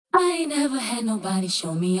ain't never had nobody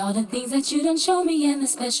show me all the things that you done show me, and the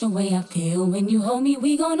special way I feel when you hold me.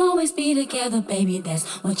 We gon' always be together, baby, that's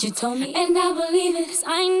what you told me, and I believe it, 'cause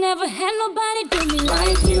I ain't never had nobody do me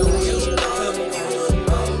like you. And you was my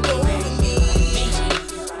baby.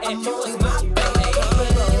 And you was my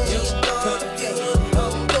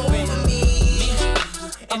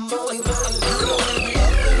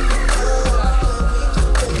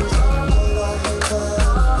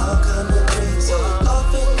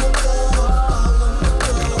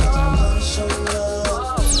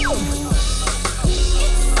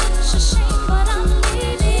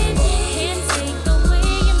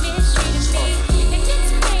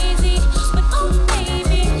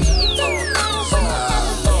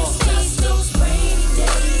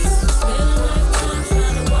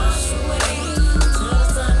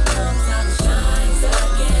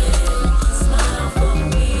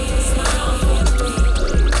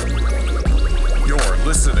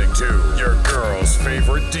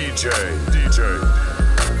favorite DJ.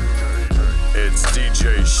 It's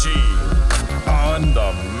DJ Sheen on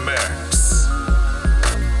the mix.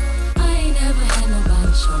 I ain't never had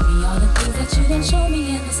nobody show me all the things that you done show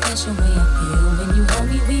me, and the special way I feel when you hold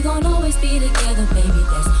me. We gon' always be together, baby,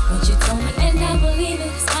 that's what you told me, and I believe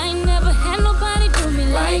it, 'cause I ain't never had nobody do me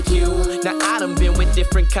like you. Now I done been with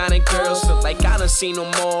different kind of girls, feel like I done seen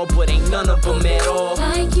them all, but ain't none of them at all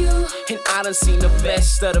like you. And I done seen the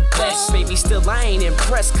best of the best, baby, still I ain't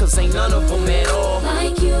impressed, 'cause ain't none of them at all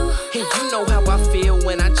like you. And you know how I feel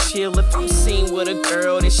when I chill. If I'm seen with a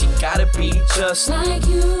girl, then she gotta be just like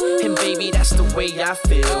you. And baby, that's the way I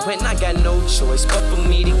feel, and I got no choice but for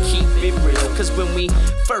me to keep it real. 'Cause when we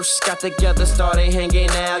first got together, started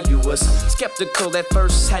hanging out, you was skeptical at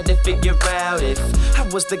first, had to figure out if I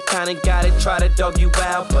was the kind of guy that try to dog you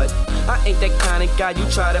out. But I ain't that kind of guy you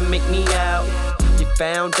try to make me out. You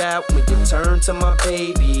found out when you turned to my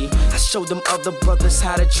baby. I showed them other brothers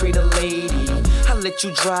how to treat a lady. I let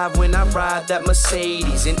you drive when I ride that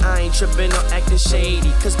Mercedes, and I ain't tripping or acting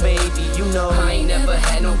shady, 'cause baby, you know I ain't never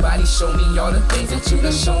had nobody show me all the things that you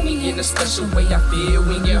done show me, in a special way I feel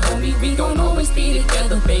when you hold me. We gon' always be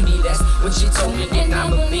together, baby, that's what you told me, and I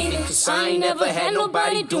believe it, 'cause I ain't never had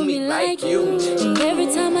nobody do me like you. And every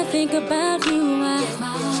time I think about you,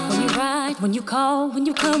 when you ride, when you call, when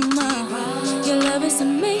you come up, your love is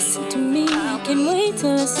amazing to me. I can't wait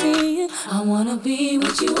till I see you. I wanna be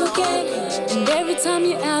with you again. And every time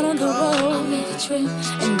you're out on the road, I'll make a trip.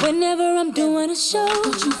 And whenever I'm doing a show,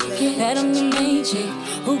 don't you forget that I'm the main chick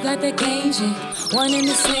who got that game chick, one and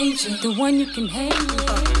the same chick, the one you can hang with.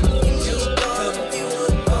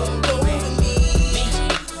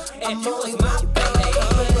 And you was my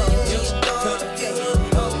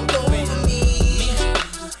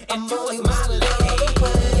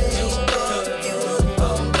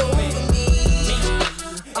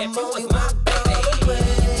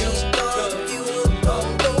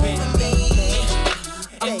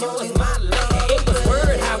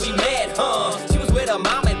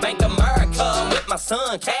my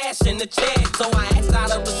son cash in the check, so I asked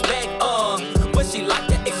out of respect, would she like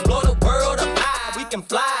to explore the world of high? We can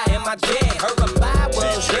fly in my jet. Her reply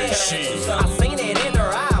was yes. I seen it in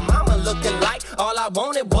her eye, mama looking like all I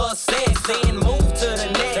wanted was sex. Then move to the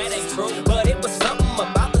next. That ain't true, but it was something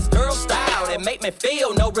about this girl's style that made me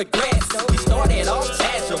feel no regrets. We started off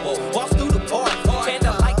casual, walked through the park,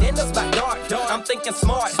 candlelight dinners by dark. I'm thinking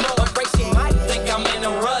smart, but break she might think I'm in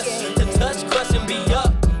a rush to touch, crush, and be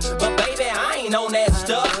up. But baby, I ain't on that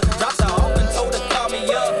stuff. Dropped her off and told her call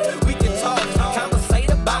me up. We can talk,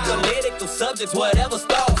 conversate about political subjects, whatever's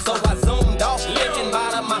thought. So I zoomed off, thinking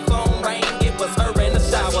about her, my phone rang. It was her in the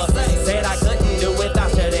shower. Said I couldn't do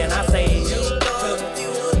without her, then I said,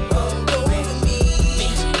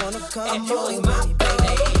 and you was my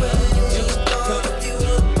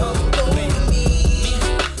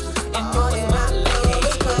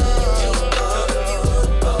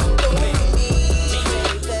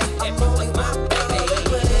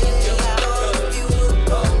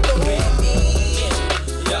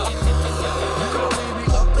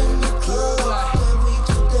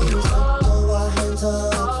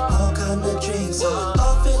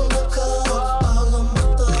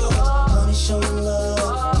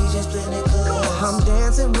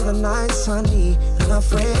nice honey and our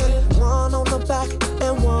friend, one on the back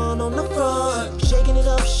and one on the front, shaking it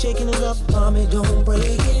up, mommy, don't break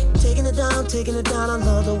it, taking it down, I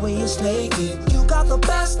love the way you snake it. You got the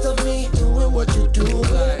best of me, doing what you do,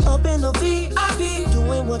 up in the VIP,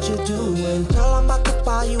 doing what you doing. Girl, I'm about to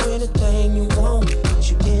buy you anything you want,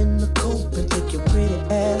 put you in the coupe and take your pretty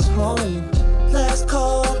ass home. Last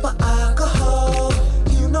call for alcohol,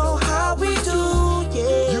 you know how we do,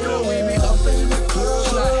 yeah. You know we be up in the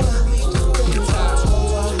club,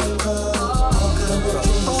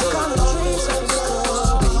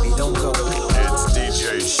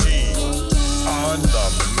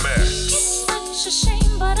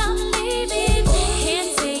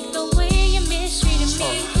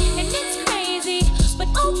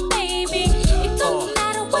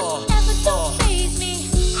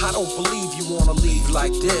 don't believe you wanna leave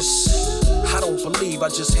like this. I don't believe I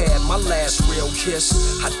just had my last real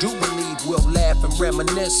kiss. I do believe we'll laugh and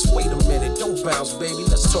reminisce. Wait a minute, don't bounce, baby.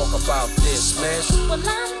 Let's talk about this, man. Well,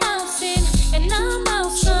 I'm bouncing and I'm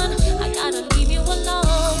out, son. I gotta leave you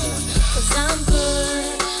alone. Cause I'm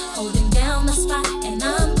good, holding down the spot. And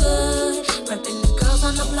I'm good, repping the girls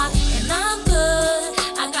on the block. And I'm good,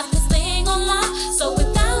 I got this thing on lock. So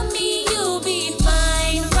without me, you'll be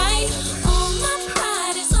fine, right? All my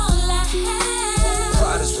pride is all I have.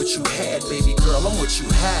 Pride is what you had, baby girl, I'm what you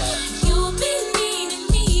have. You've been needing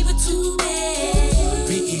me, but too bad.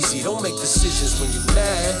 Be easy, don't make decisions when you're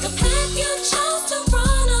mad. The path you chose to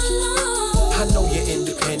run alone. I know you're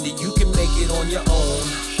independent, you can make it on your own.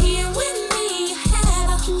 Here with me, you had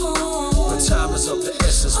a home. When time is of the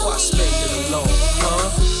essence, why spend it alone, huh?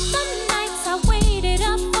 Some nights I waited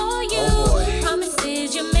up for you. Oh boy.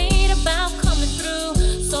 Promises you made about coming through.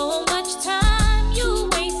 So much time you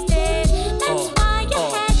wasted. That's why you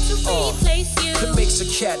had to replace you. It makes a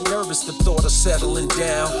cat nervous, the thought of settling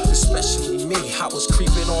down. Especially me, I was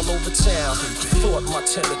creeping all over town. Thought my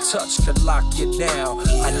tender touch could lock you down.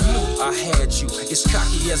 I knew I had you, as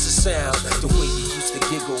cocky as it sounds. The way you used to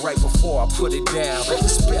giggle right before I put it down.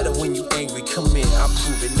 It's better when you angry, come in, I'll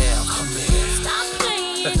prove it now. Come in. Stop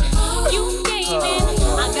playing, you gaming.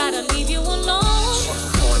 I gotta leave you alone.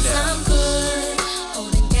 Cause I'm good,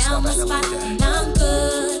 holding down the spot. And I'm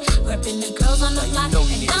good, repping the girls on the block. And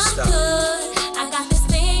I'm good, I got this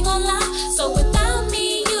thing on lock. So without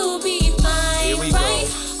me, you'll be fine, right?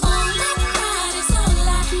 All my pride is all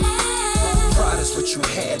I have. Pride is what you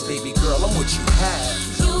had, baby girl, I'm what you have.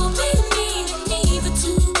 You've been needing me, but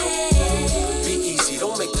too bad. Be easy,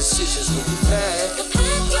 don't make decisions when you're mad. The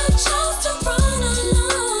path you chose to run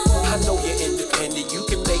alone. I know you're independent, you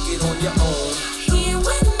can make it on your own. Here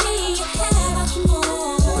with me, you had a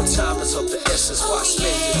home. When time is of the essence, why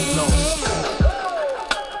spend it alone?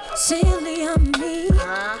 Silly on me,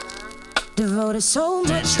 devoted so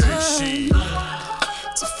much DJ time She.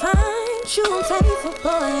 to find you, faithful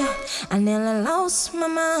boy. I nearly lost my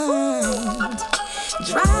mind.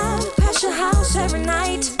 Drive past your house every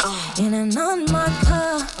night in an unmarked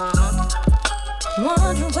car,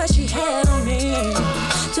 wondering what she had on me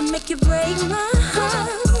to make you break my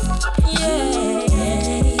heart. Yeah,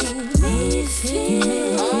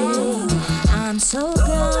 I'm so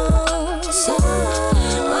gone, so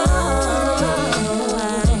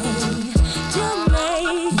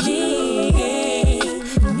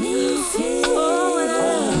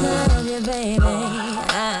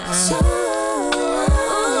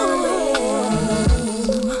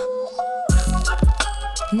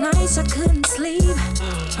nights I couldn't sleep.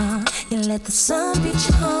 You let the sun beat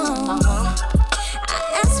you home.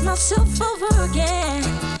 I ask myself over again,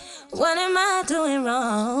 what am I doing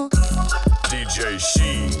wrong? DJ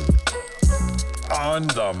She on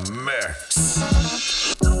the mix.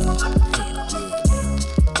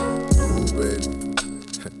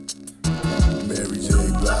 Mary J.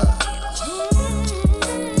 Blige,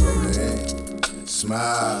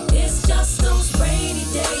 smile. It's just those rainy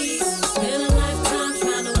days. Spend a lifetime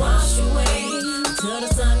trying to wash away until the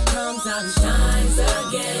sun comes out and shines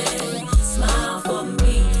again. Smile for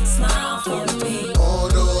me, smile for me.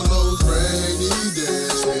 On all those rainy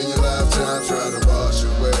days, spend your lifetime trying to wash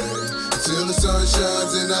away until the sun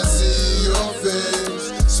shines and I see your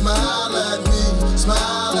face. Smile at me,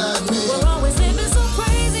 smile at me. We're always living so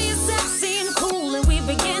crazy and sexy and cool, and we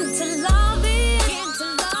begin to love it.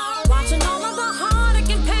 Watching all of the heartache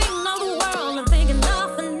and pain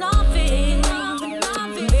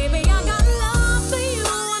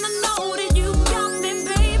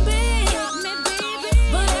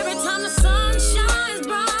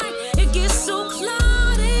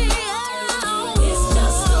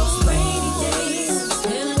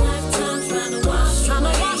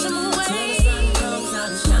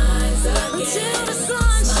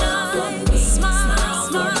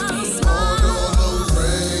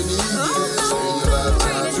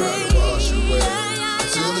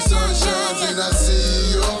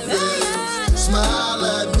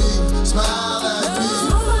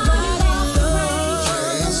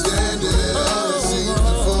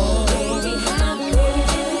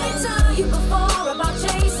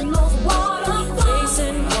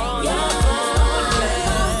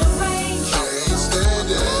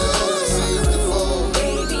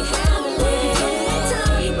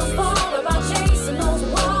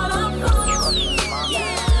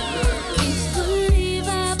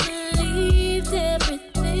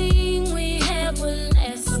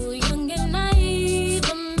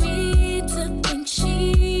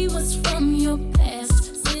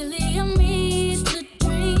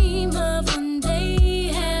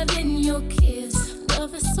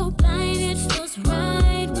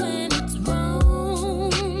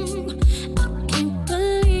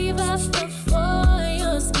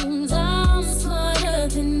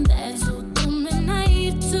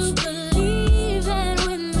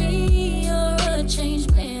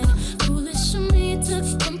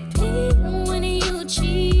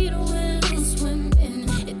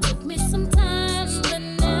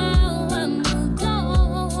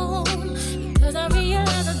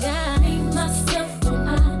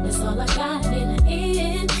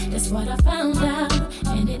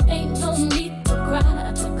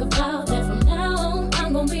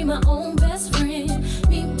my own best friend.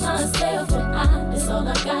 Be myself when it's all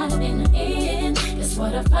I got in the end. That's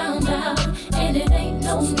what I found out, and it ain't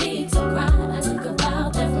no need to cry. I took a vow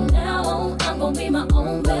that from now on I'm gonna be my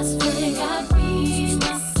own best friend. God, be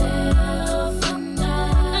myself, and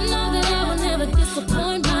I know that I will never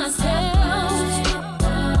disappoint myself.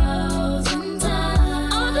 1,000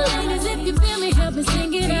 times. All the ladies, if you feel me, help me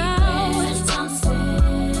sing it out.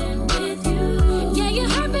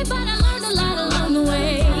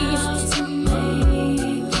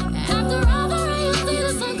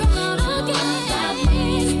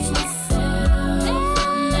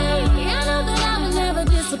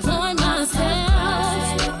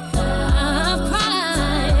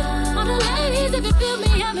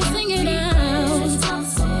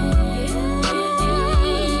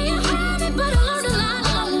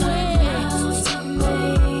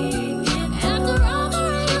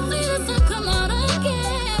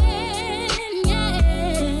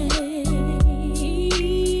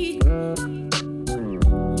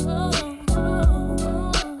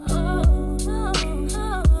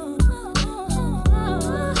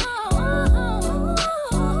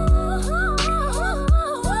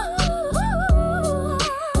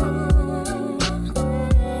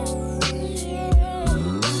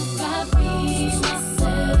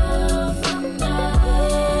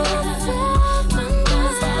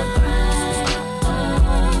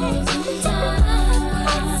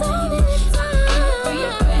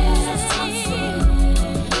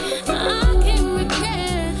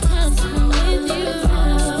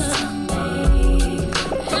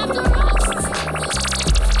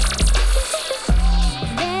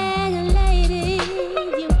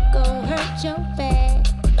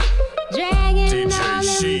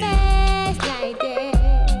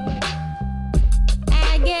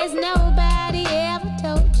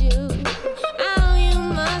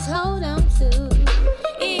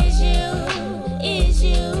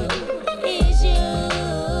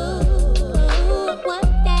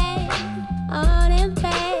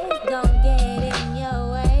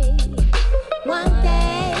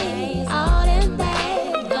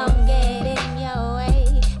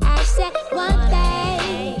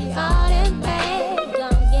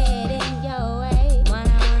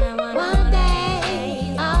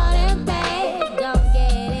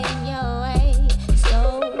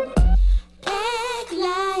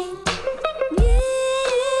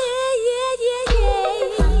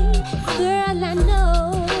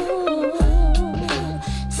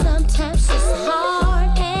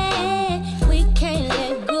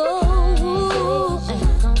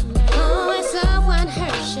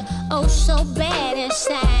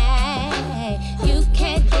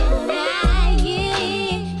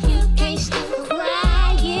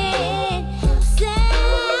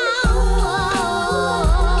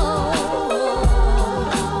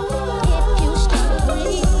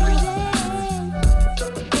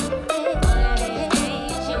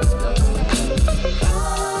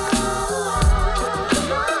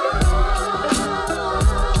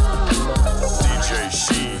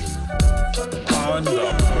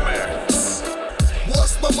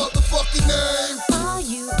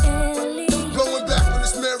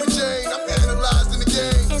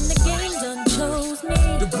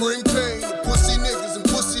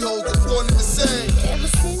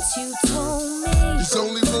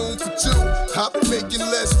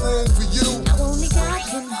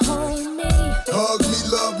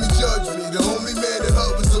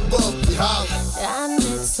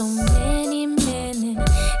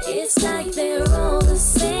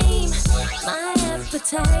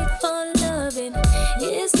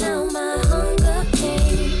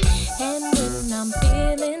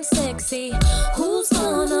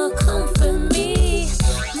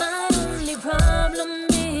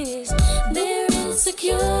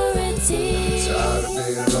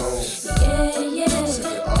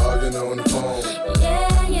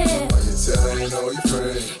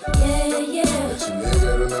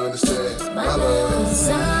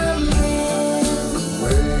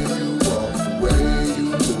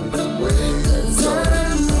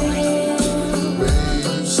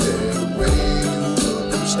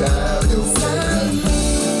 Style your way.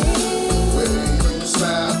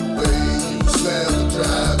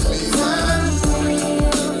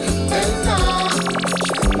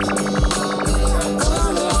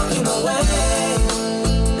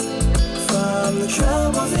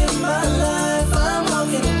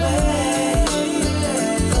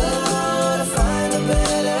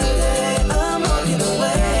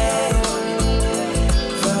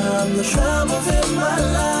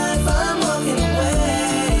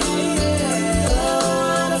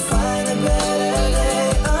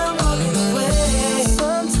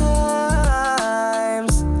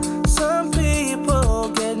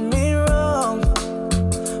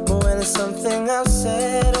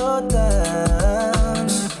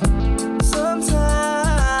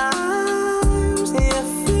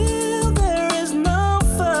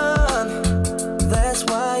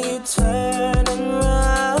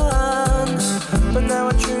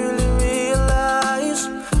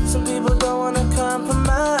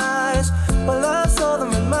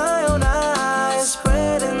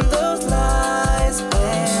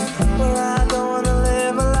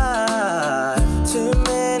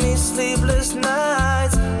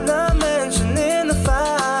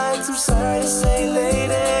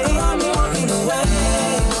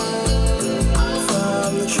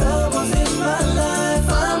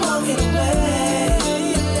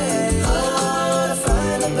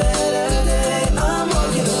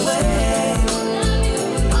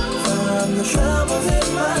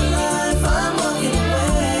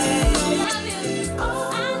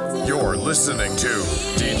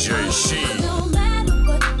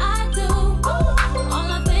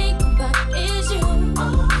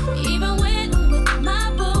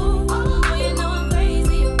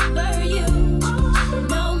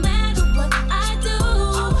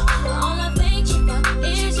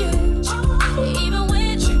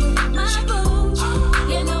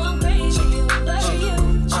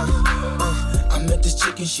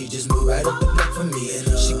 and she just moved right up the block for me. And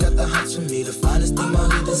she got the hots for me, the finest thing my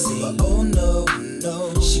hood has seen. But oh no,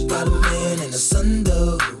 no, she got a man and a son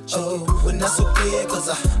though. Oh, but that's okay, cause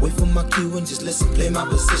I wait for my cue and just listen, play my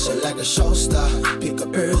position like a show star. Pick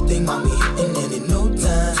up everything, mommy hitting, and in no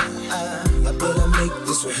time I better make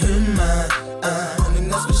this with her mine.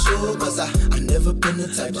 And that's for sure, cause I never been the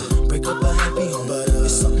type to break up a happy home. But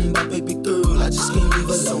it's something about baby girl, I just can't leave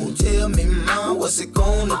alone. Tell me, mom, what's it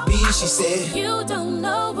gonna be? She said, you don't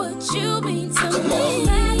know what you mean to come me. on.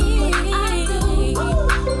 I do.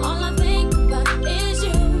 All I think about is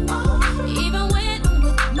you. Even when I'm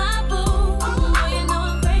with my boo, oh, you know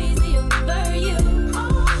I'm crazy over you.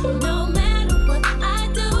 No matter what I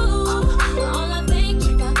do, all I think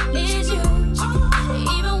about is you.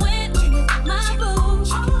 Even when I'm with my boo,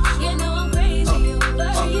 you know I'm crazy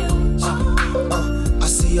over you. I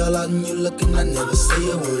see all out and you looking, I never say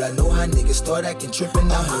a word. I know how niggas start acting trippin'.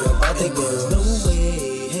 I heard about they girls. No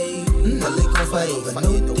way, hey, no they gon' fight over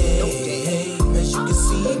no day, hey, as you can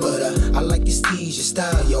see. But I like your steez, your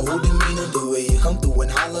style, your whole demeanor, the way you come through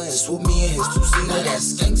and holler and swoop me in his two-seater.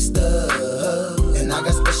 That's gangsta, and I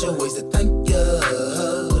got special ways to thank ya.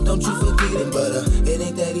 Don't you forget it, but it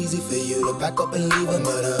ain't that easy for you to back up and leave him.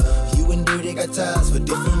 But you and Dirty got ties for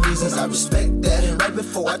different reasons. I respect that. And right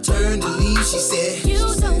before I turned to leave, she said, you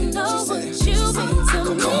don't know what you mean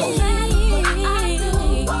to me. I do.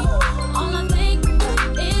 All I think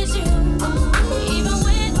about is you. Even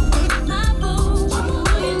when I'm with my boo,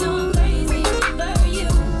 you know I'm crazy over you.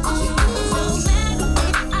 No matter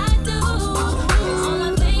what I do, all I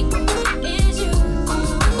think about is you.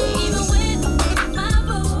 Even when I'm with my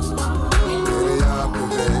boo, you know. Baby, I'm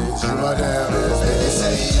convinced you my damn best. Baby,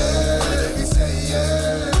 say yeah. Baby, say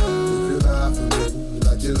yeah. If you lie for me,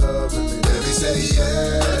 like you love me. Baby, say yeah.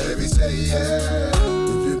 Baby, say yeah.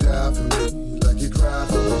 If you die for me, like you cry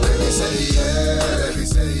for me. Baby, say yeah. Baby,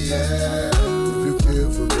 say yeah. If you kill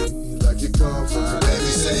for me, like you come for me.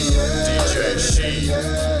 Baby, say yeah. DJ She.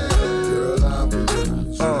 Yeah. Girl, I'm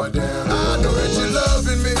convinced you my damn best. I know that you're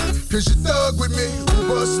loving me, cause you thug with me, who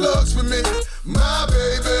bust slugs for me. My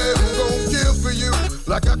baby, who gon' kill for you,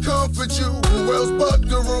 like I comfort you, who else but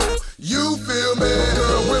the rule? You feel me,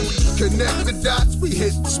 girl, when we connect the dots, we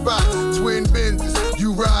hit the spot. Twin Benzes,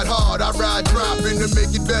 you ride hard, I ride dropping to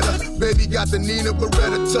make it better. Baby got the Nina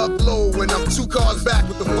Beretta tucked low, and I'm 2 cars back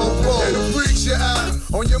with the 4-4. And it freaks you out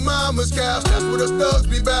on your mama's couch, that's what us thugs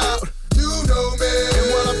be bout. You know me, and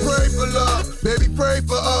while I pray for love, baby pray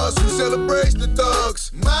for us who celebrates the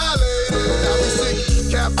thugs. My lady, I be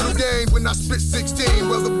singing capital games when I spit 16.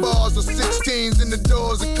 Well, the bars are 16s and the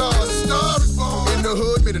doors are cars. The star is born in the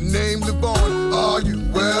hood, may the name live on. Are you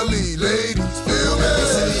welly, ladies? Feel me? Baby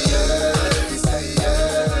say yeah, baby say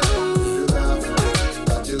yeah. If you love me,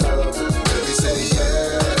 like you love me. Baby say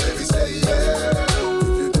yeah, baby say yeah.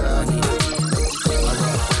 If you die for me,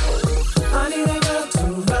 I need a girl to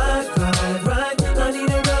ride. I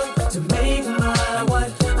need a girl to make my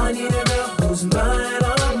wife. I need a girl who's mine,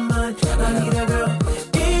 all mine. I need a girl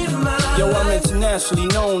in my Yo, I'm internationally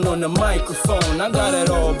known on the microphone. I got it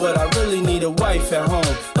all, but I really need a wife at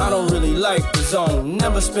home. I don't really like the zone,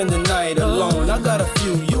 never spend the night alone. I got a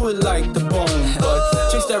few, you would like the bone,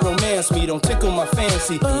 but chase that romance me, don't tickle my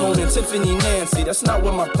fancy. Owning Tiffany Nancy, that's not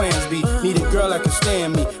what my plans be. Need a girl that can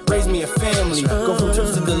stand me, raise me a family. Go from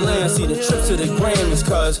trips to the land, see the trip to the Grammys.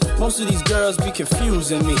 Cause most of these girls be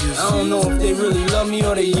confusing me. I don't know if they really love me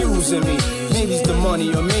or they using me. Maybe it's the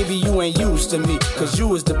money or maybe you ain't used to me. Cause you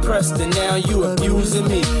was depressed and now you abusing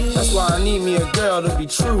me. That's why I need me a girl to be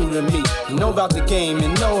true to me. Know about the game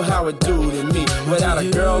and know how it do to me. Without a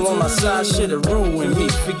girl on my side, shit'll ruin me.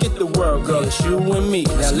 Forget the world, girl, it's you and me.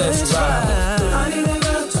 Now let's ride. I need a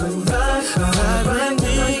girl to ride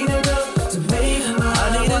me. I need a girl to make my I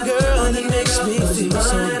need a girl that makes me feel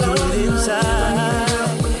so good inside.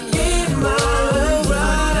 In my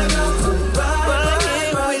ride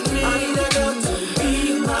with me. I need a girl to be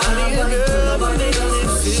my I need a girl that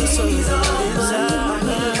makes me feel so good inside.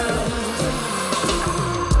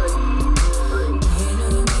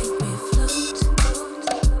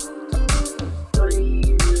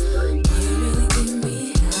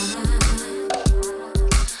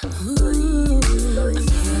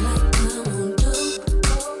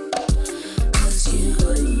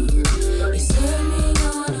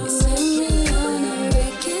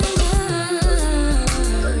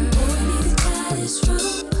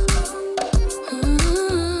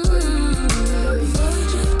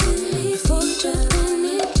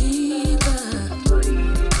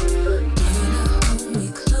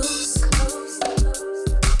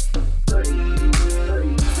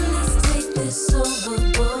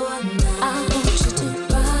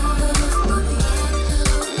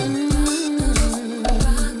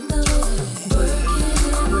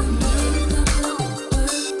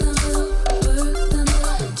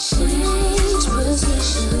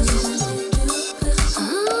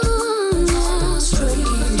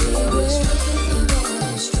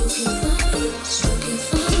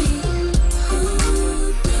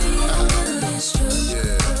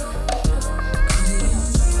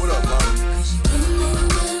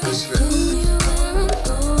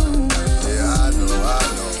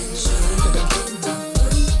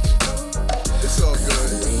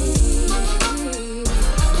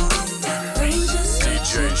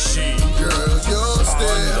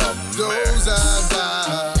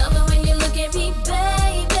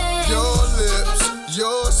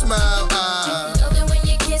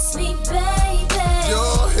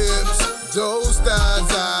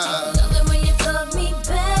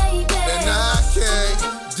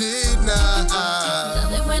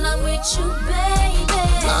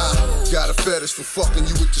 fetish for fucking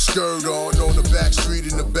you with the skirt on the back street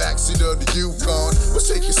in the backseat of the Yukon. What's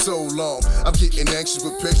taking so long? I'm getting anxious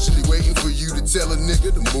but patiently waiting for you to tell a nigga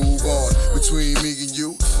to move on. Between me and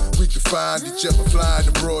you, we can find each other flying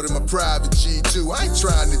abroad in my private G2. I ain't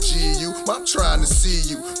trying to G you, I'm trying to see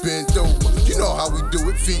you bent over. You know how we do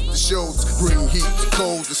it, feet to shoulders, bring heat to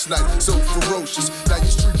cold this night, so ferocious. Now you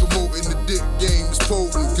street promoting the dick game is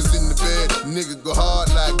potent, cause in the bed, nigga go hard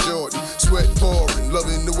like Jordan. Sweat pouring,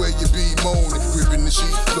 loving the way you be moaning, gripping the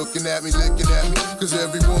sheet, looking at me, licking at me, cause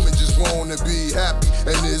every woman just wanna be happy,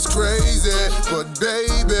 and it's crazy, but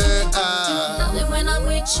baby, I love it when I'm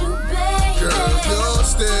with you, baby. Girl, your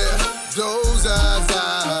stare, those eyes,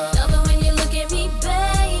 love it when you look at me,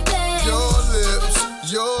 baby. Your lips,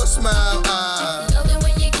 your smile, love it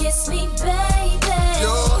when you kiss me, baby.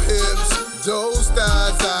 Your hips, those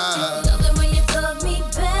thighs, love it when you fuck me,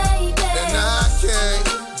 baby. And I can't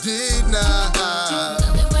deny.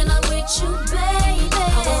 Love it when I'm with you, baby.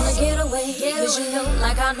 I wanna get away, cause you know,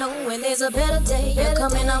 like I know when there's a better day. You're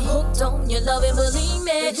coming, I'm hooked on your love and believe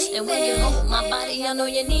me. And when you hold my body, I know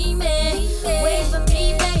you need me. Wait for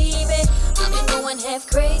me, baby. I've been going half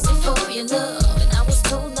crazy for your love, and I was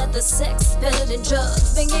told that the sex is better than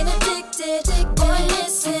drugs. Been getting addicted, boy,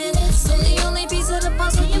 listen. I'm the only piece of the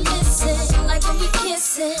puzzle you're missing. Like when we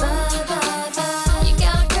kissing, bye, bye, bye. You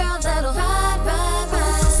got a girl that'll ride, ride,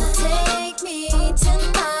 ride. So take me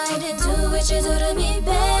tonight and do what you do to me,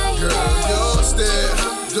 baby. Girl, your stare,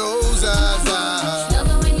 those eyes, love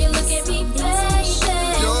it when you look at me, baby.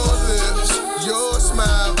 Your lips, your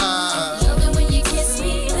smile, love it when you kiss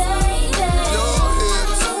me, baby. Your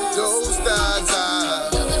hips, those thighs,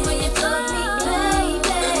 love it when you fuck me, baby.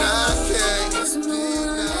 And I can't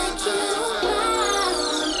deny.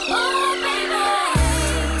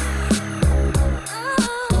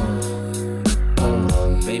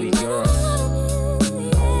 Oh, baby girl.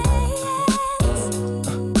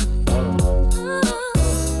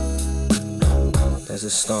 There's a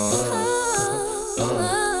storm.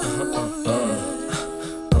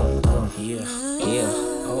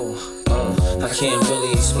 I can't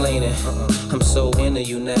really explain it. I'm so into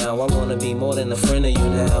you now. I wanna be more than a friend of you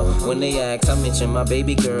now. When they ask, I mention my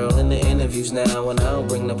baby girl in the interviews now. And I don't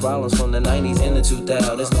bring the problems from the 90s and the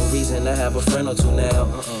 2000s. There's no reason to have a friend or two now.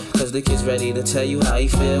 Cause the kid's ready to tell you how he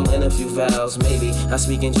feel in a few vows. Maybe I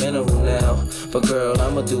speak in general now. But girl,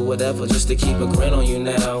 I'ma do whatever just to keep a grin on you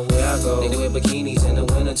now. Where I go, they wear bikinis in the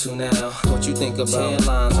winter too now. What you think about tan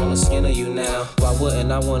lines on the skin of you now? Why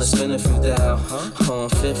wouldn't I wanna spend a few thou? On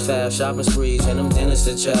Fifth Ave, shopping sprees and them dinners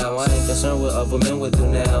to chow. I ain't concerned what other men would do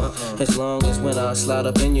now. As long as when I slide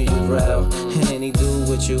up in you, you growl. And any dude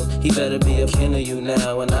with you, he better be a kin of you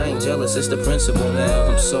now. And I ain't jealous, it's the principle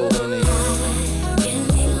now. I'm so into you.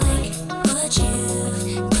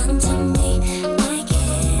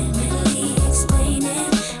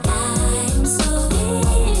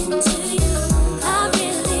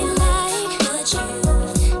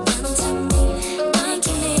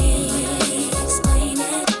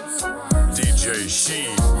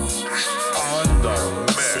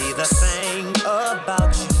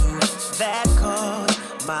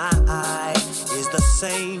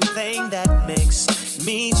 Same thing that makes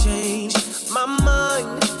me change my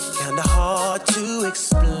mind. Kinda hard to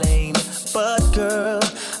explain, but girl,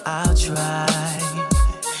 I'll try.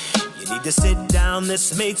 You need to sit down,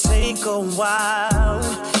 this may take a while.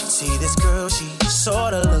 See this girl, she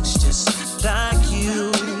sorta looks just like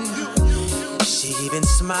you. She even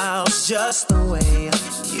smiles just the way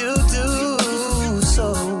you do.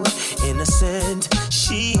 So innocent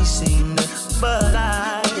she seemed, but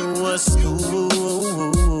I was fooled.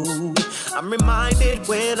 I'm reminded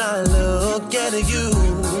when I look at you,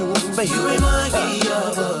 but you remind me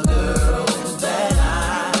of a girl that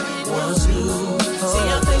I once knew. See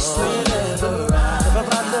your face whenever I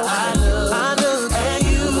look at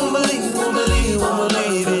you. Won't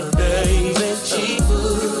believe it, baby. She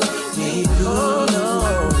put me through.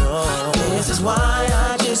 No. This is why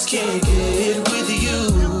I just can't get with you.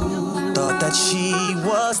 Thought that she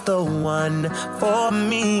was the one for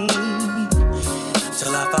me,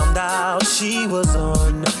 till I found out she was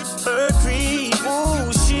on her creep.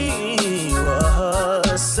 Ooh, she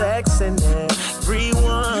was sexing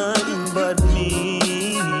everyone but me.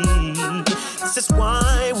 This is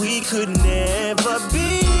why we could never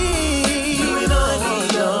be. You and I,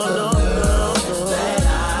 no. That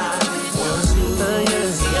I was you.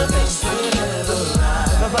 See your face whenever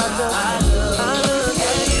I look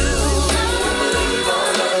at you. Believe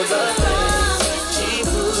all of the things she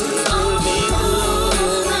put me through.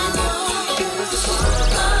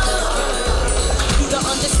 You don't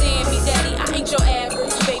understand me, daddy. I ain't your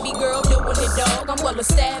average baby girl doing it, dog. I'm well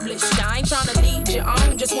established. I ain't tryna lead you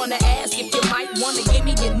on, just wanna ask if you might wanna give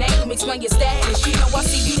me your name, explain your status. You know I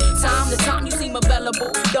see you time to time, you seem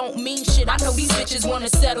available. Don't mean shit, I know these bitches wanna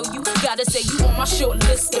settle you. Gotta say you on my short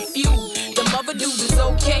list of few. The mother dudes is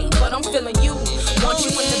okay, but I'm feeling you. Want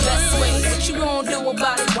you in the best way. What you gonna do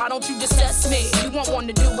about it? Why don't you just test me? You won't want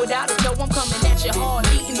to do without it. No, I'm coming at you hard,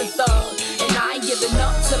 eating the thug. And I ain't giving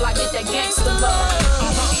up till I get that gangster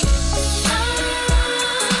love.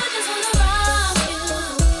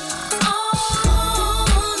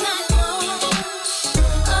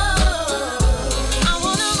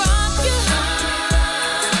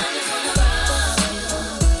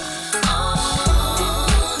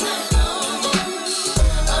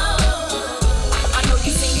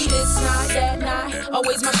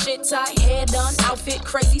 Always my shit tight, hair done, outfit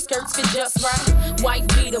crazy, skirts fit just right. White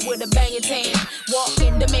beater with a banging tan,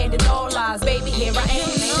 walking, demanding all lies. Baby, here I am,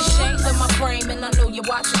 ain't ashamed of my frame, and I know you're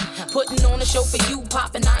watching. Putting on a show for you,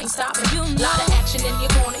 popping, I ain't stopping. Lot of action in your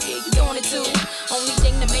corner, yeah, you doing it too. Only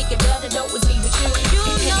thing to make it better though is me with you.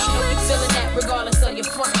 And I know you feeling that regardless of your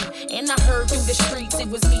front. And I heard through the streets it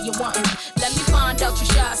was me you wantin'. Let me find out you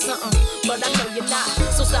shy something, but I know you're not.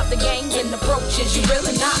 So stop the games and approaches, you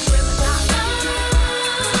really not.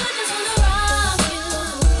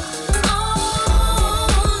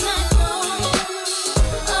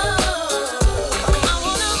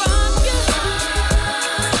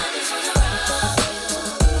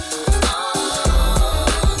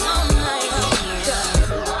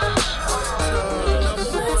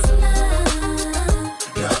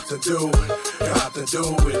 Got to do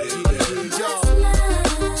with it, yeah.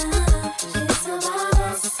 It's about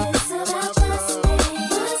us, it's about just me.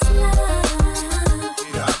 What's love?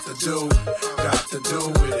 Got to do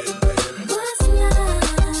with it, baby. What's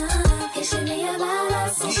love? It should be about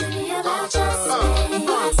us, it should be about just me.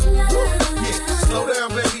 What's love? Yeah, slow down,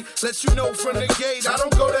 baby. Let you know from the gate, I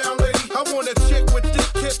don't go down, lady. I want a chick with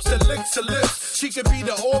thick hips that licks her lips. She could be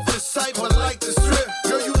the office type, but like the strip.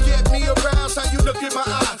 Girl, you get me aroused, how you look in my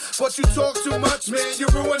eye. But you talk too much, man, you're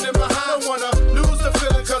ruining my high. I don't wanna lose the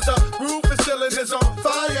feeling, cause the roof is ceiling is on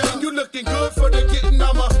fire. And you looking good for the getting,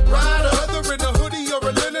 I'm a rider. Whether in a hoodie or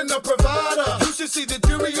a linen, a provider. You should see the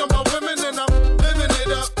jury on my women, and I'm living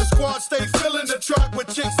it up. The squad stay filling the truck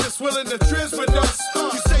with chicks that's willing to trizz with us.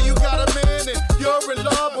 You say you got a man and you're in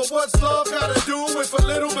love, but what's love gotta do with a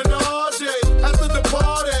little menage? After the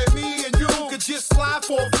party, me and you could just slide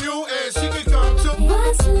for a few, and she could come too.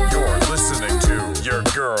 You're listening to your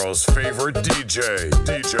girl's favorite DJ.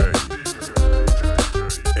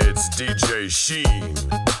 It's DJ Sheen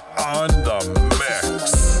on the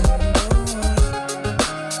mix.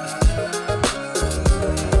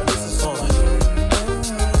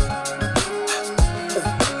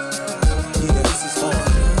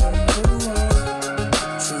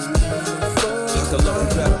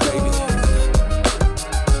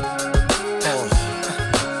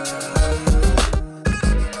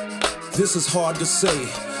 This is hard to say.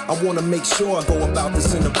 I wanna make sure I go about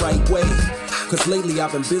this in the right way. Cause lately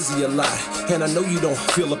I've been busy a lot, and I know you don't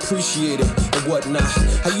feel appreciated and whatnot.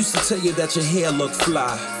 I used to tell you that your hair looked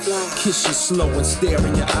fly, kiss you slow and stare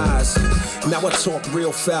in your eyes. Now I talk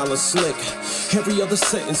real foul and slick. Every other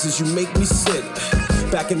sentence is you make me sick.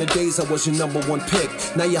 Back in the days I was your #1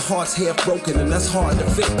 pick. Now your heart's half broken and that's hard to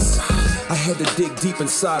fix. I had to dig deep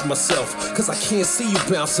inside myself, cause I can't see you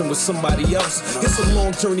bouncing with somebody else. It's a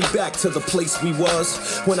long journey back to the place we was,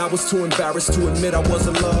 when I was too embarrassed to admit I was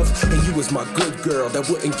in love. And you was my good girl that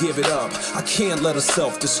wouldn't give it up. I can't let her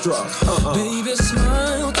self-destruct. Baby,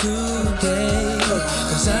 smile today,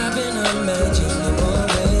 cause I've been imagining more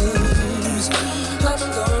ways. I'm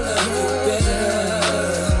gonna love you better.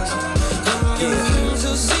 And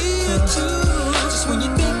you'll see it too, just when you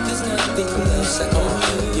think there's nothing else I can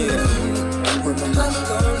do. Yeah. I'm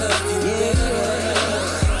gonna love you better.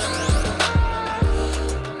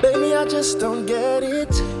 Baby, I just don't get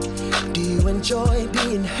it. Do you enjoy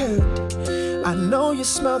being hurt? I know you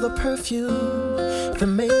smell the perfume, the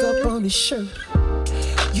makeup on his shirt.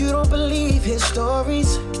 You don't believe his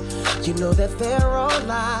stories. You know that they're all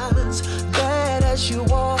lies. Bad as you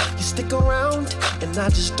are, you stick around, and I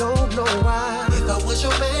just don't know why. If I was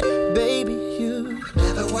your man, baby, you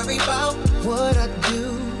never worry about what I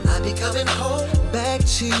do. I'd be coming home back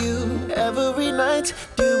to you every night,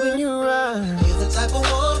 doing you right. You're the type of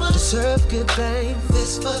woman deserve good fame.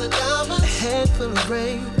 Fist full of diamonds, a head full of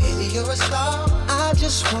rain. Baby, you're a star. I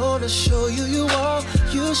just wanna show you you are.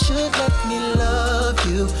 You should let me love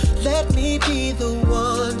you. Let me be the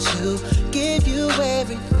one to give you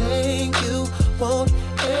everything you want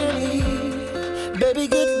and need. Baby,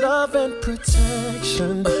 good love and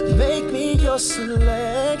protection. Make me your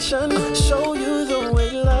selection. Show you the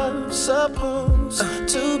way love's supposed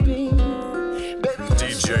to be.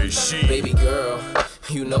 DJ She. Baby girl,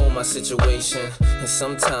 you know my situation, and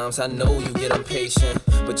sometimes I know you get impatient,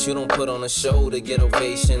 but you don't put on a show to get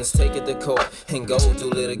ovations. Take it to court and go through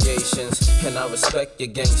litigations, and I respect your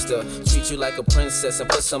gangster. Treat you like a princess and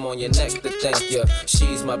put some on your neck to thank you.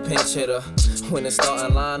 She's my pinch hitter. When the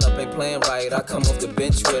starting lineup ain't playing right, I come off the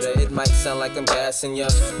bench with her. It might sound like I'm gassing ya,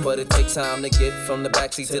 but it takes time to get from the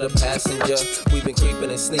backseat to the passenger. We've been creeping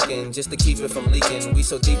and sneaking just to keep it from leaking. We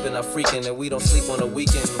so deep in our freaking that we don't sleep on the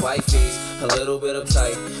weekend. Wifey's a little bit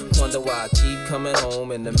uptight. Wonder why I keep coming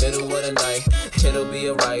home in the middle of the night. It'll be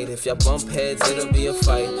alright. If y'all bump heads, it'll be a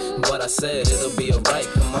fight. What I said, it'll be alright.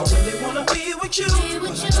 Come on. I really wanna be with you,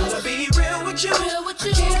 but I gotta be real with you. I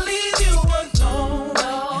can't leave you alone.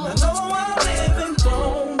 And I know I'm living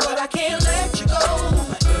wrong, but I can't let you go.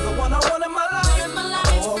 You're the one I want in my life.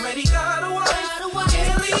 Already got a wife.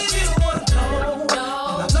 Can't leave you alone. And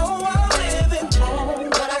I know I'm living wrong,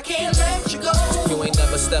 but I can't let you go. You ain't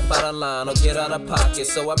never step out of line or get out of pocket,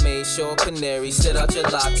 so I made sure canary sit out your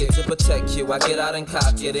locket to protect you. I get out and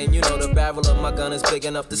cock it, and you know the barrel of my gun is big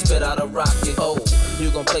enough to spit out a rocket. Oh, you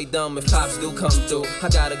gon' play dumb if cops do come through. I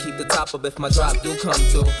gotta keep the top up if my drop do come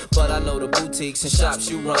through, but I know the boutiques and shops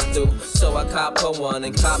you run through, so I cop her one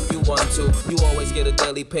and cop you one too. You always get a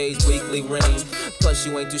daily page, weekly ring. Plus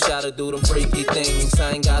you ain't too shy to do them freaky things.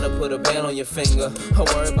 I ain't gotta put a band on your finger. I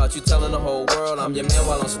worry about you telling the whole world I'm your man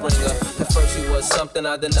while I'm Springer. At first you was something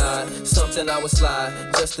I denied, something I would slide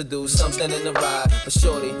just to do something in the ride. But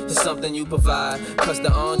shorty, it's something you provide, cause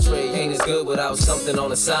the entree ain't as good without something on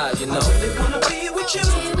the side, you know. I really wanna be with you,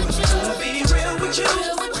 wanna be real with you.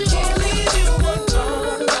 I can't leave you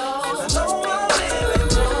alone. I know I'm living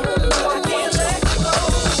wrong, but I can't let you go.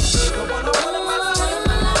 You're the one I want in my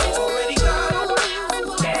life. Already got a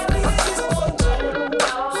wife. Can't leave you alone.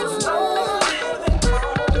 I know I'm living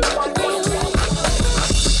wrong, but I can't let you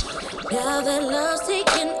go. Now that love's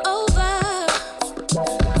taking over,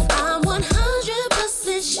 I'm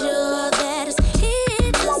 100% sure that it's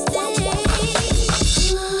here to stay.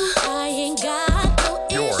 I ain't got no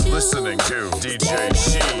issues. You're listening to DJ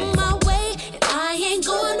She. My way, and I ain't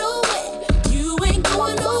going nowhere. You ain't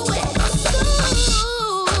going nowhere. So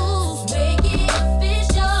make it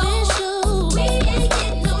official. We ain't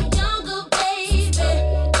getting no younger, baby.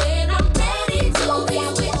 And I'm ready to be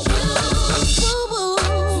with you.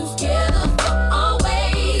 Together for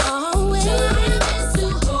always. Always. To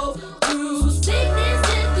hope through sickness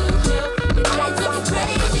and through health. It might take a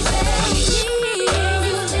crazy, baby. You live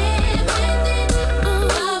with it.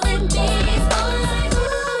 Loving me for life.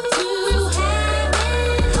 To have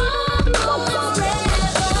it all forever.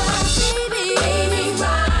 Baby,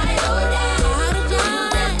 ride or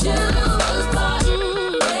die. Do us part.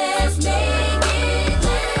 Let's make it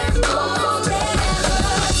last forever.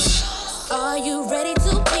 Are you ready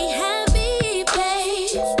to be happy,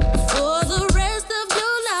 babe, for the rest of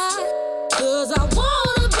your life? 'Cause I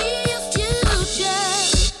wanna be your future,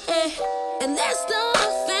 and let's start a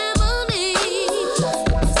family.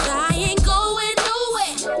 'Cause I ain't going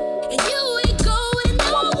nowhere, and you ain't going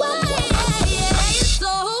nowhere.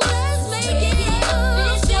 So let's make it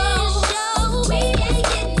official. We ain't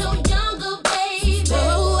getting no younger, baby.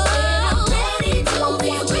 And I'm ready to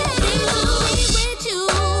be with you.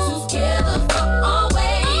 Together for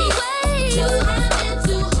always. To have it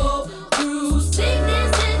to hope through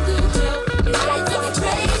sickness and through health. It might take a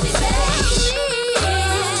crazy, baby.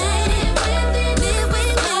 Live with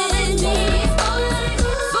it, loving me for life.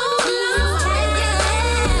 To have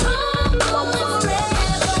it all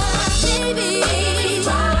forever. Baby,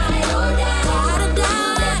 ride or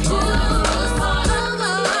die. Do us part.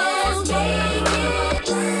 Let's make it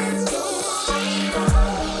last.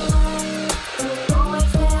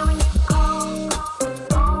 Always there when you call,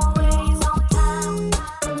 always on time.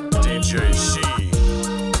 DJ She.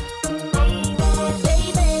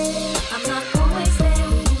 Baby, I'm not always there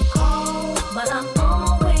when you call, but I'm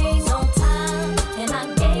always on time. And I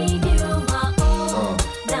gave you my all.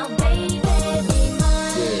 Now, baby, be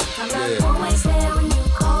mine. I'm not always there when you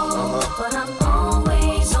call, but I'm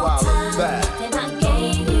always on time. And I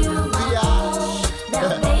gave you my all. Now,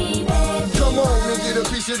 baby, be Come on and get a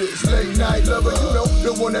piece of this late night lover. You know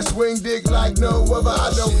The one that swing dick like no other.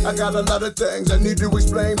 I know I got a lot of things I need to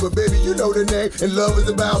explain, but baby, you know the name, and love is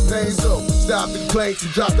about pain. So stop the complaints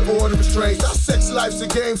and drop the order of restraints. Our sex life's a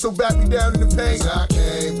game, so back me down in the pain. I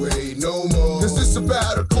can't wait no more. Cause it's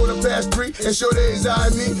about 3:15, and sure days I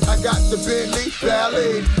mean, I got the Bentley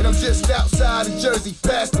Ballet, and I'm just outside of Jersey,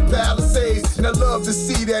 past the Palisades. And I love to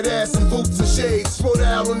see that ass in boots and shades. Throw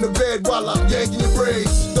down on the bed while I'm yanking your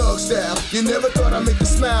braids. Thug style, you never thought I'd make you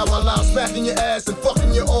smile while I'm smacking your ass and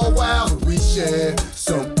fucking you all wild. But we share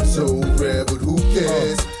something so rare, but who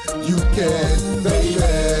cares? You can, baby.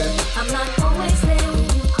 I'm not always there when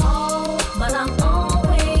you call, but I'm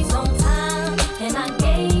always on time. And I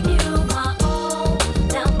gave you my all.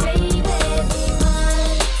 Now, baby, be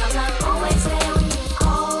mine. I'm not always there when you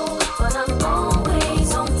call, but I'm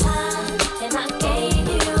always on time. And I gave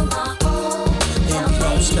you my all. Now,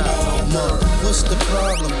 baby, what's the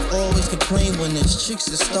problem? Always complain when there's chicks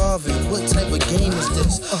are starving. What type of game is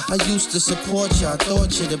this? I used to support you. I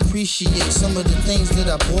thought you'd appreciate some of the things that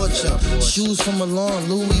I bought you. Shoes from Milan,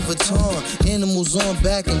 Louis Vuitton, animals on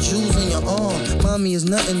back and jewels in your arm. Mommy is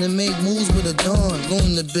nothing to make moves with a dawn.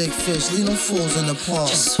 Going to big fish, leave them fools in the pond.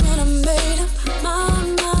 just when I made up my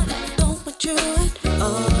mind, I don't want you at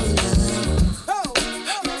all now.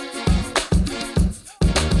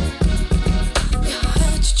 You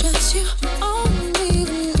had your chance, you only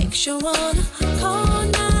makes you wanna call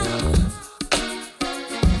now.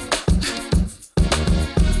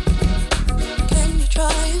 Can you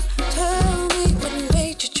try and tell me what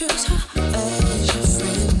made you choose her as your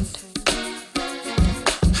friend?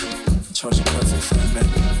 Chose a perfect friend,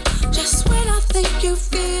 baby. Just when I think you've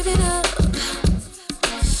given up,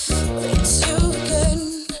 it's you again.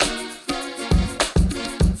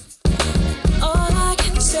 All I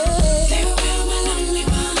can say, farewell, my lonely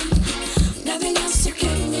one. Nothing else to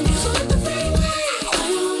get me now. I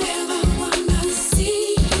don't ever wanna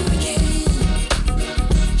see you again.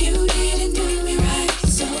 You didn't do me right,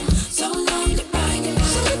 so long goodbye, good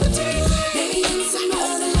night. Maybe in some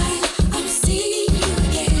other life I'll see you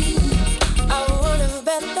again. I would have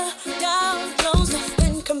bet the Dow Jones,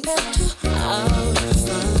 nothing compared to our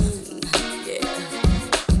fun. Yeah.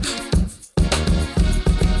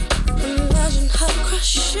 Imagine how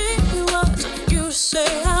crushing it was when you say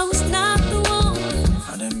I was not the one.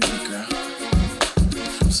 I didn't mean it, girl.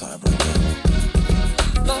 I'm sorry about that.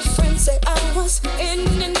 My friends say I was in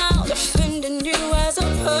and out, defending you as a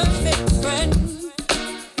perfect friend.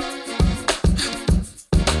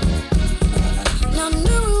 Now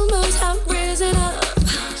new rumors have risen up.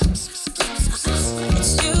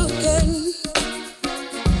 It's you again.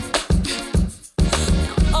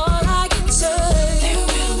 Now all I can say,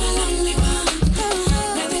 farewell, my lonely one.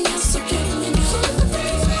 Nothing else to get me now.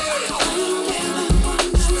 I don't ever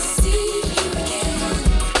wanna see you again.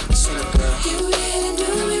 You didn't do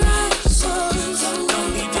me right, so don't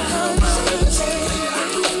need to hurt me.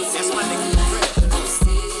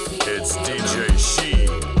 It's DJ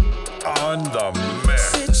Sheen on the mix.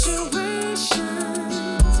 Situations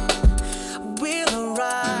will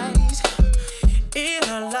arise in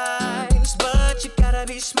our lives, but you gotta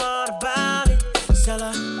be smart about it.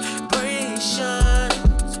 Celebrations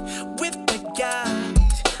with the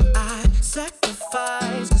guys I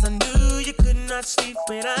sacrificed, 'cause I knew you could not sleep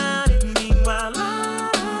without it. Meanwhile, I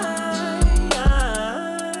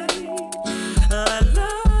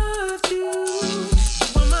loved you. You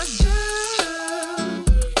were my girl.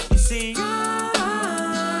 You see,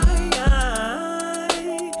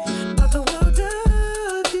 thought the world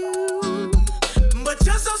of you, but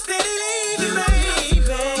you're so steady leaving,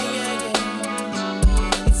 baby.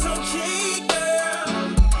 It's okay, girl,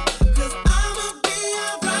 'cause I'ma be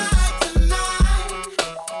alright tonight.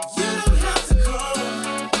 You don't have to call.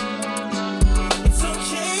 It's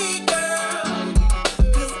okay, girl,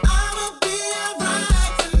 'cause I'ma be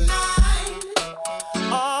alright tonight.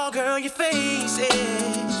 Oh, girl, your face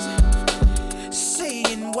is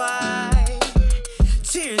saying why.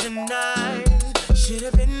 Tears and eyes.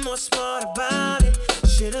 Should've been more smart about it.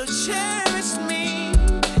 Should've cherished me.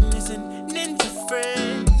 Listening to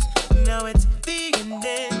friends. Now it's the end.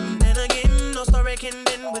 And again, no story can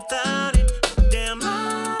end without it. Damn, I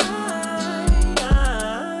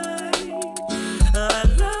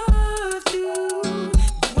loved you.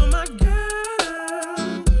 You were my girl.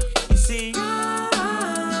 You see,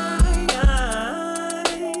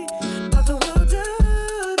 thought the world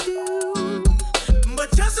of you, but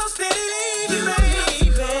you're so steady leaving,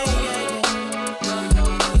 baby.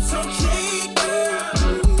 It's okay, girl.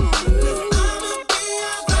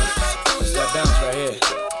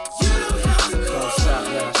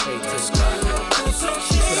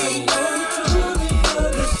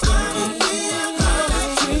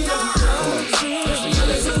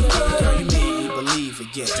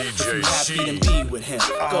 you happy, then be with him.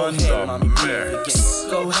 Go ahead, mommy, breathe again.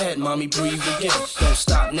 Go ahead, mommy, breathe again. Don't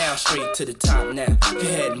stop now, straight to the top now. Go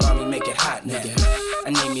ahead, mommy, make it hot now. I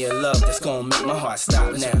need me a love that's gonna make my heart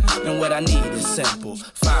stop now. And what I need is simple.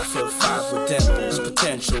 5'5" with dimples,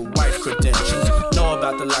 potential wife credentials. Know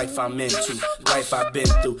about the life I'm into, life I've been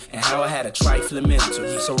through, and how I had a trifling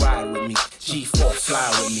mental. So ride with me, G4 fly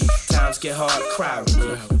with me. Times get hard, cry with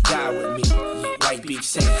me, die with me. White Beach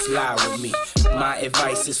Saints, lie with me. My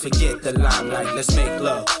advice is forget the limelight. Let's make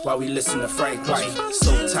love while we listen to Frank White.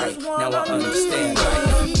 So tight, now I understand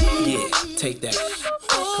life. Yeah, take that.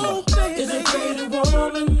 Come on. Is a pretty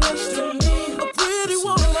woman next to me? A pretty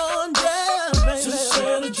woman, yeah, baby. To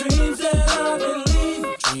share the dreams that I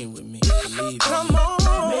believe. Dream with me, believe. Come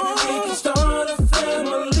on, maybe we can start a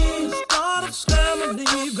family. Start a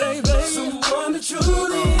family, baby. Someone that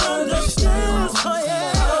truly understands. Oh yeah.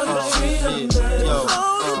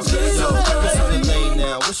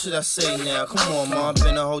 What should I say now? Come on, ma,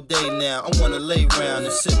 been a whole day now. I wanna lay round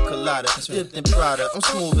and sip colada. Dipped in Prada, I'm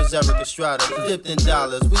smooth as Eric Estrada. Dipped in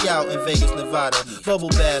dollars, we out in Vegas, Nevada. Bubble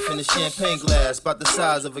bath in a champagne glass, about the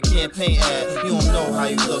size of a campaign ad. You don't know how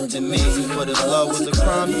you looked at me, but if love was a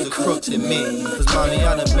crime, you'd have crooked at me. Cause mommy,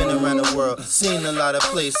 I done been around the world, seen a lot of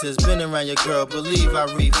places. Been around your girl, believe I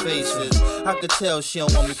read faces. I could tell she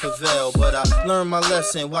don't want me prevail, but I learned my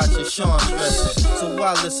lesson, watching Sean stressing. So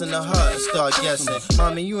why listen to her and start guessing?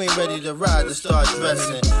 Mommy, you ain't ready to ride to start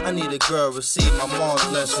dressing. I need a girl, receive my mom's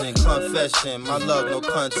blessing. Confession, my love, no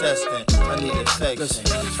contesting. I need affection.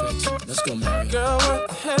 Let's go, Mary. Girl, what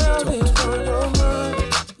the hell is on your mind?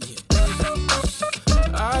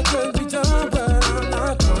 I could be done, but I'm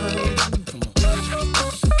not done.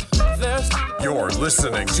 You're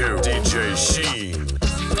listening to DJ Sheen.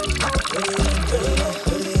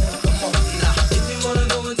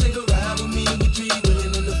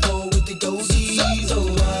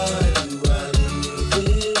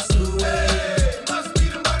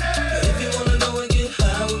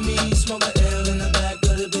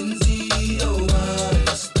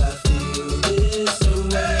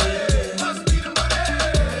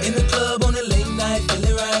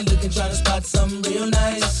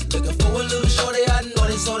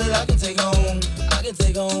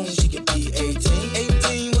 Take home, she could be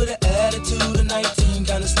 18 with an attitude of 19,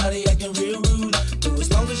 kinda snotty, acting real rude. But as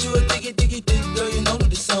long as you a thick, girl, you know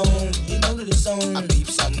the song, I peep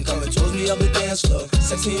something coming towards me up the dance floor,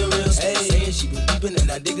 sexy and real slow. Saying she been peeping and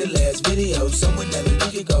I dig the last video, somewhere that a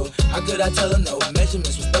week ago. How could I tell her no?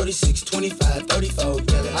 Measurements was 36, 25, 34.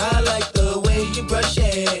 Yelling, I like the way you brush your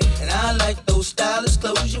hair, and I like those stylish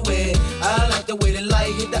clothes you wear. I like the way the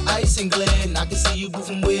light hit the ice and glare, and I can see you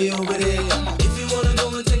moving way over there. If you wanna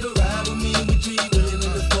go and take a ride with me, we three willing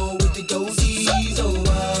in the four with the goatees. Oh,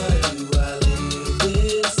 why do I live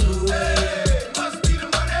this way? Must be the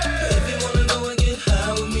money. If you wanna go and get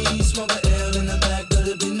high with me, smoke a L in the back of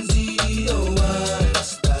the Benzie. Oh, why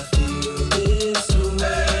must I feel this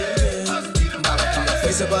way? Must be the money.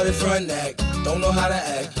 Face about it front neck, don't know how to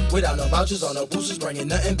act. Without no vouchers or no boosters, bringing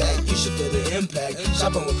nothing back. You should feel the impact.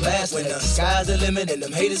 Shopping with plastic. When the sky's the limit and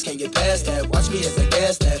them haters can't get past that. Watch me as I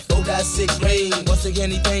gas that. 4.6 range. Once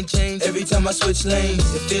again, anything changed. Every time I switch lanes,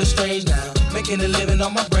 it feels strange now. Making a living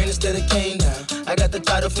on my brain instead of cane now. I got the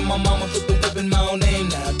title from my mama, put the whip in my own name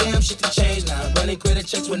now. Damn, shit to change now. Running credit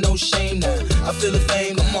checks with no shame now. I feel the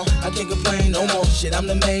fame, come on, I can't complain no more. Shit, I'm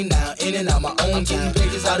the main now. In and out my own time.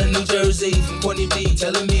 Pages out of New Jersey from Courtney B.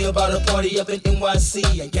 Telling me about a party up in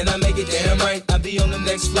NYC. And can I make it damn right? I'll be on the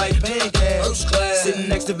next flight, paying cash. First class. Sitting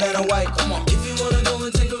next to Vanna White. Come on. If you wanna go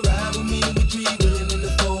and take a ride with me, we three willing in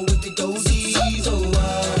the four with the goatees. Oh,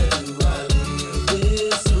 why do I live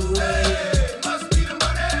this way? Must be the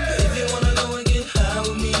money. If you wanna go and get high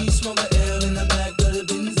with me, smoke a L in the back of the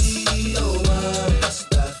Benzie. Oh, why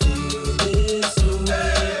must I feel this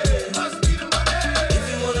way? Must be the money. If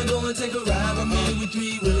you wanna go and take a ride with me, we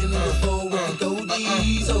three willing in the four with the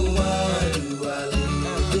goatees. Oh, why do I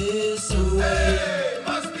live this way?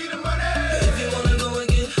 Must be the money. If you wanna go and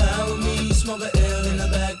get high with me, smoke a L in the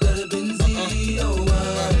back of the Benzie. Oh,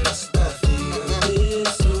 why must I feel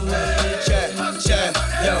this way? Check.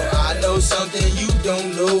 Yo, I know something you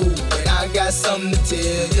don't know, and I got something to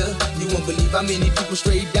tell you. You won't believe how many people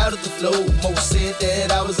straight out of the flow. Most said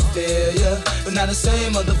that I was a failure, but now the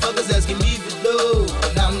same motherfuckers asking me for dough.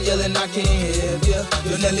 And I'm yelling, I can't help ya.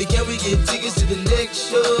 Yo, Nelly, can we get tickets to the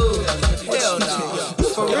next show? Hell no.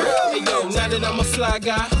 For real? Hey, yo, now that I'm a fly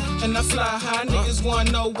guy, and I fly high. Niggas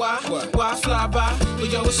wanna know why? Why I fly by? But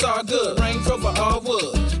yo, it's all good. Range Rover, all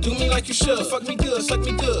wood. Do me like you should. Fuck me good, suck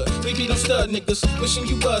me good. We be them stud niggas. Wishing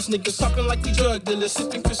you was niggas. Popping like we drug dealers.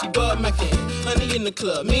 Sipping Chrissy Bud Mackin. Honey in the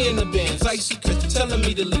club, me in the Benz. Icy Chris telling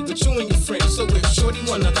me to leave with you and your friends. So if Shorty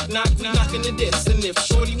wanna knock, we knockin' the diss. And if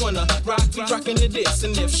Shorty wanna rock, we rockin' the diss.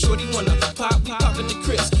 And if Shorty wanna pop, we poppin' the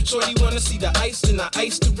Chris. Shorty wanna see the ice, then I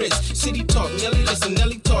ice the wrist. City talk, Nelly listen,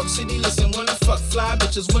 Nelly talk. City listen, wanna fuck fly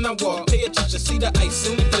bitches when I walk. Pay attention, see the ice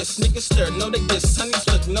in the bliss. Niggas stir, know they diss. Honeys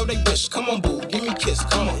look, know they wish. Come on, boo, give me a kiss,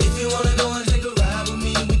 come on. If you wanna go and take a ride with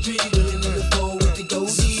me, we treat it really in the floor with the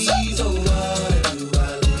goldies. So why do I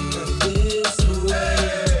live this way?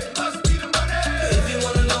 If you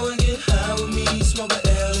wanna go and get high with me, smoke an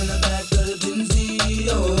L in the back of the Benzie.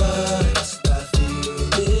 Oh, why must I feel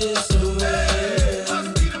this way?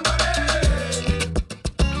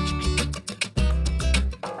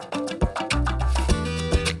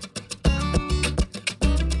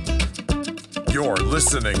 You're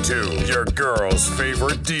listening to your girl's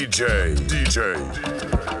favorite DJ.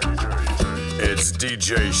 It's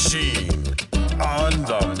DJ Sheen on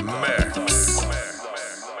the